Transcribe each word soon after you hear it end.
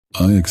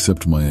I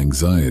accept my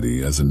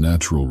anxiety as a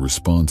natural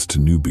response to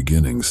new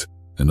beginnings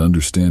and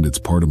understand it's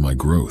part of my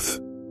growth.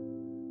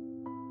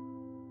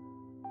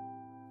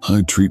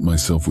 I treat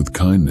myself with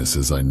kindness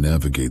as I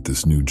navigate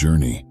this new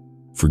journey,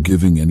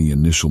 forgiving any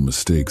initial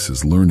mistakes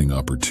as learning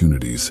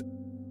opportunities.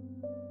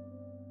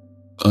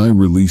 I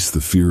release the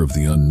fear of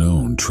the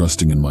unknown,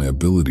 trusting in my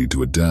ability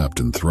to adapt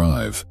and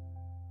thrive.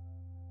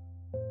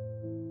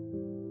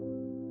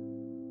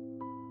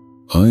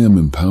 I am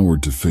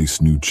empowered to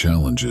face new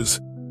challenges,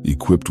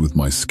 equipped with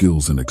my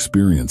skills and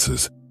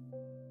experiences.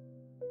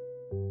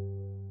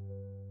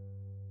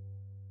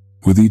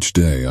 With each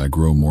day, I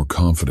grow more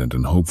confident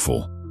and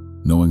hopeful,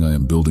 knowing I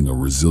am building a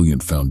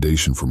resilient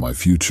foundation for my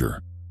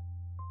future.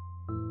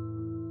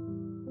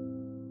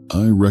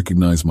 I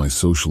recognize my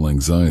social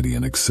anxiety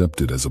and accept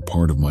it as a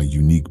part of my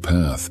unique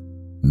path,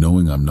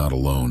 knowing I'm not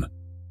alone.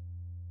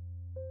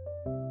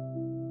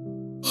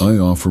 I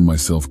offer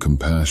myself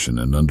compassion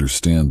and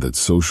understand that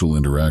social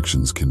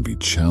interactions can be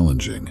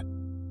challenging,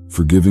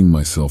 forgiving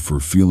myself for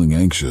feeling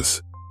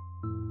anxious.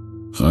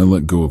 I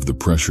let go of the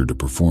pressure to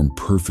perform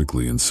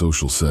perfectly in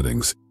social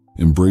settings,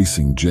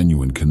 embracing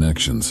genuine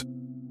connections.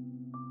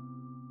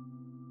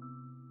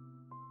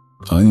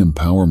 I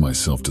empower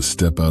myself to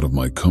step out of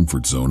my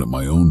comfort zone at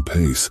my own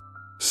pace,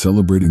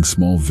 celebrating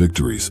small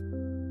victories.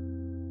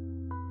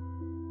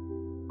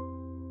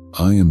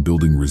 I am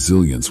building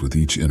resilience with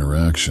each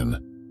interaction,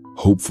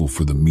 hopeful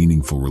for the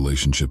meaningful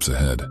relationships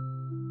ahead.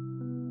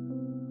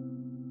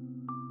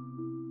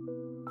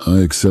 I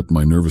accept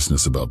my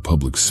nervousness about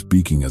public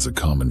speaking as a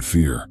common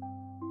fear,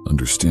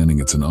 understanding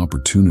it's an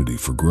opportunity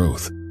for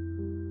growth.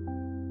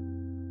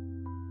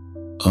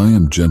 I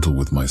am gentle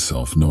with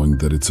myself, knowing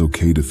that it's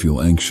okay to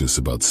feel anxious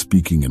about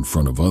speaking in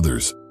front of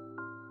others.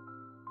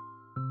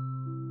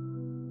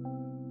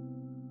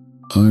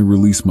 I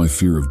release my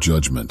fear of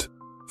judgment,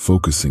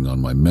 focusing on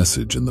my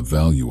message and the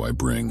value I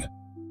bring.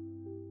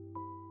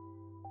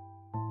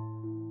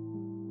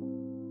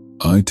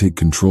 I take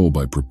control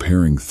by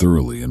preparing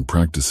thoroughly and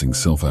practicing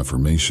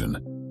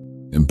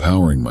self-affirmation,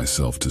 empowering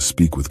myself to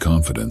speak with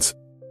confidence.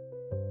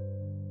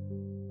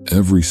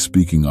 Every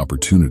speaking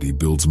opportunity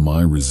builds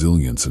my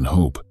resilience and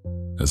hope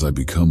as I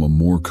become a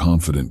more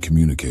confident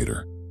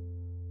communicator.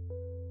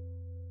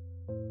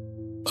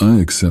 I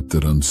accept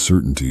that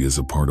uncertainty is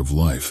a part of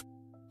life,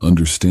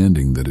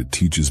 understanding that it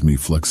teaches me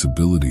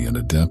flexibility and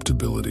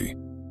adaptability.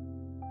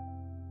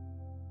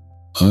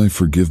 I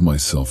forgive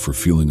myself for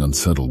feeling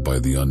unsettled by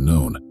the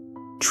unknown,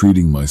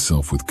 treating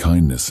myself with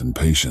kindness and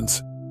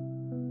patience.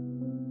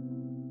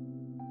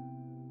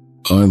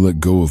 I let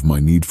go of my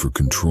need for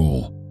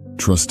control,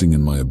 trusting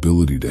in my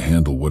ability to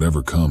handle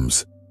whatever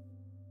comes.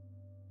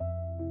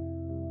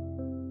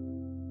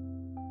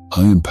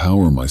 I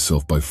empower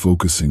myself by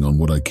focusing on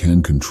what I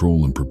can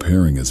control and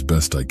preparing as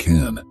best I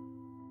can.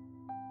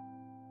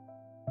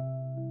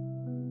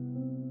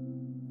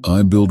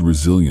 I build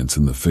resilience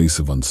in the face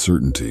of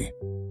uncertainty,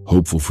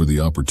 hopeful for the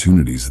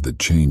opportunities that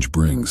change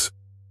brings.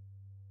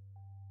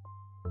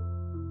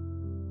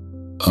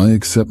 I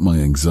accept my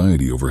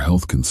anxiety over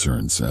health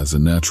concerns as a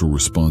natural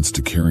response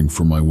to caring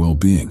for my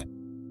well-being.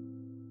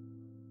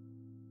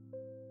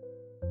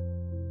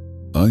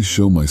 I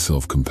show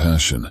myself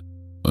compassion,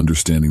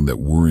 understanding that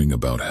worrying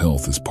about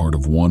health is part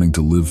of wanting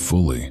to live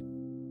fully.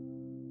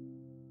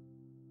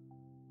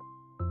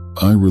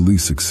 I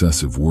release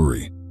excessive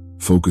worry,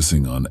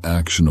 focusing on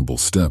actionable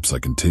steps I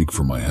can take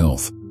for my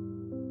health.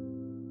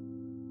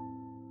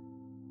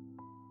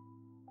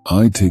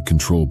 I take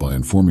control by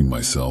informing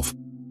myself,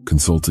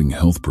 consulting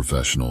health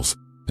professionals,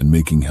 and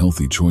making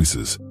healthy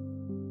choices.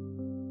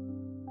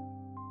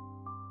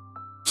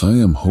 I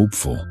am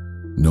hopeful,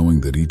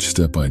 knowing that each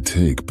step I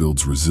take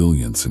builds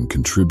resilience and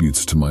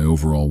contributes to my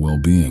overall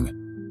well-being.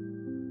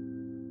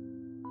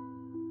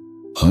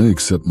 I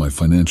accept my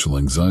financial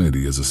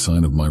anxiety as a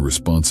sign of my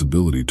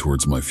responsibility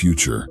towards my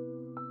future,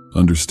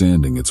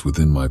 understanding it's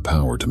within my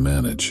power to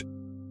manage.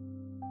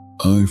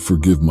 I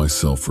forgive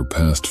myself for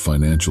past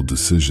financial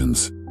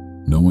decisions,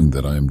 knowing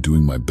that I am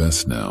doing my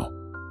best now.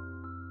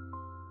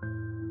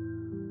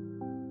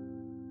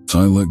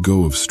 I let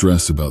go of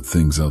stress about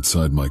things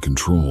outside my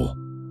control,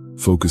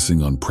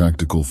 focusing on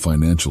practical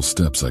financial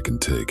steps I can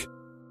take.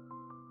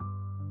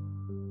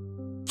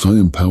 I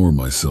empower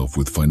myself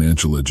with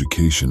financial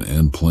education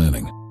and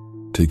planning,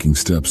 taking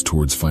steps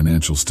towards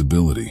financial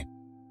stability.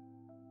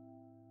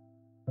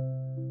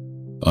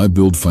 I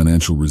build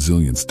financial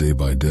resilience day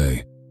by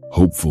day,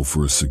 hopeful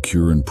for a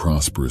secure and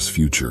prosperous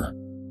future.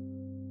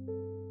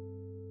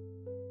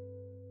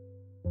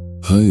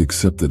 I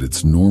accept that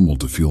it's normal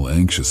to feel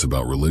anxious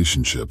about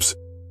relationships,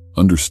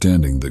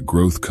 understanding that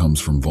growth comes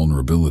from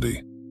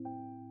vulnerability.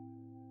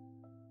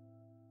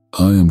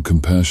 I am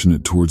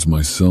compassionate towards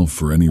myself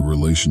for any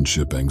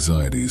relationship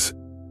anxieties,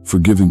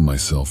 forgiving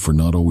myself for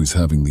not always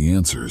having the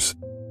answers.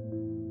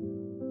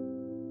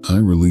 I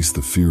release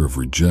the fear of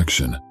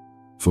rejection,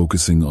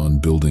 focusing on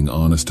building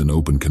honest and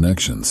open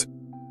connections.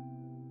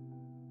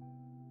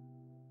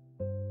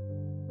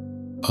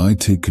 I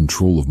take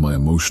control of my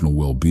emotional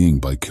well-being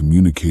by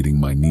communicating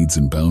my needs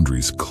and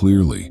boundaries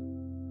clearly.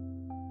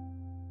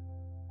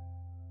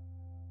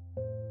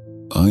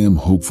 I am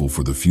hopeful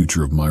for the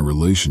future of my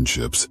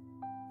relationships,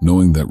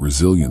 knowing that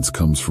resilience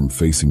comes from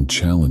facing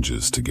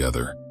challenges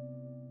together.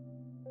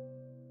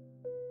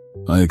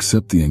 I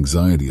accept the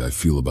anxiety I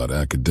feel about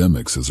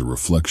academics as a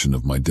reflection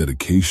of my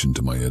dedication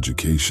to my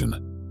education.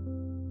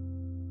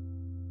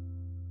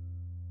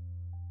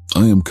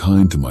 I am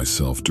kind to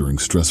myself during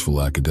stressful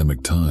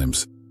academic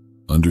times,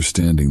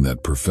 understanding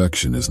that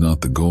perfection is not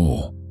the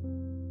goal.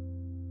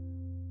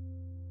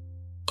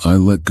 I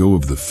let go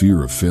of the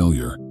fear of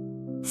failure,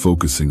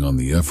 focusing on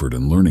the effort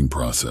and learning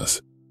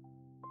process.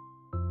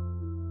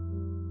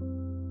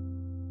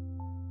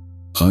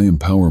 I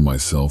empower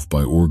myself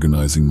by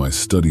organizing my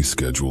study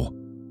schedule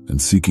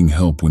and seeking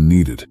help when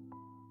needed.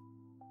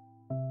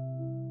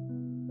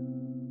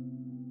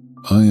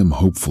 I am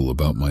hopeful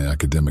about my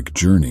academic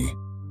journey,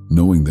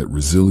 knowing that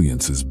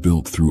resilience is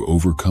built through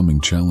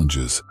overcoming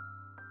challenges.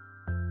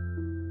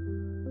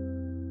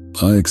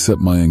 I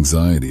accept my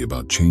anxiety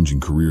about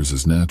changing careers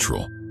as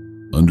natural,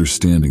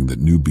 understanding that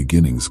new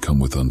beginnings come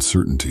with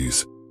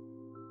uncertainties.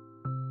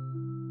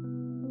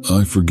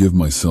 I forgive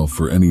myself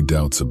for any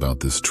doubts about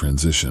this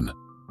transition,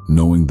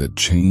 knowing that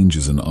change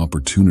is an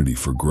opportunity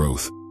for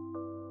growth.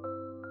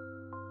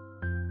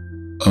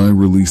 I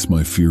release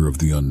my fear of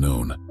the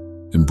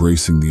unknown,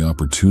 embracing the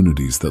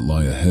opportunities that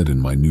lie ahead in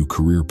my new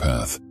career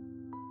path.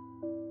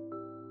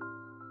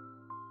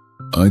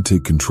 I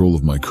take control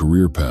of my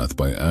career path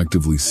by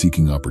actively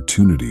seeking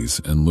opportunities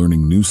and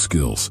learning new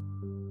skills.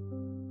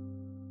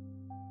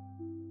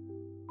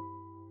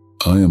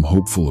 I am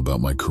hopeful about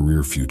my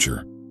career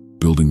future,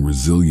 building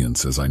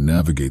resilience as I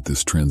navigate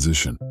this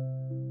transition.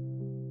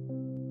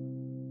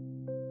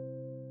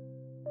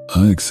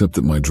 I accept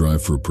that my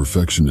drive for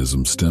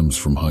perfectionism stems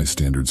from high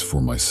standards for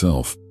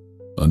myself,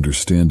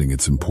 understanding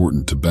it's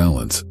important to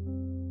balance.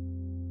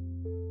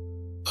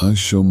 I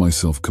show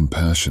myself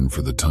compassion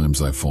for the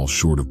times I fall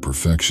short of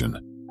perfection,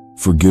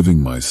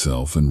 forgiving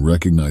myself and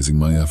recognizing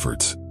my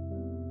efforts.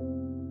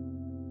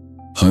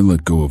 I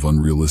let go of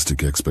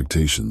unrealistic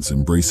expectations,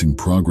 embracing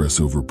progress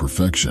over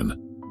perfection.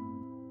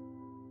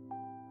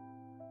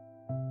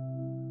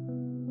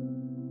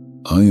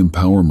 I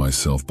empower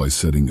myself by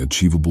setting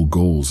achievable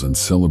goals and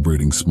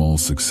celebrating small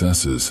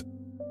successes.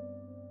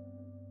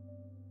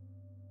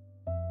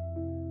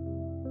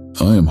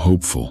 I am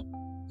hopeful,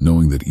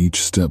 knowing that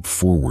each step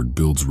forward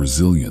builds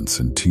resilience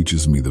and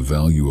teaches me the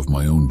value of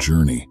my own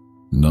journey,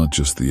 not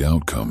just the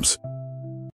outcomes.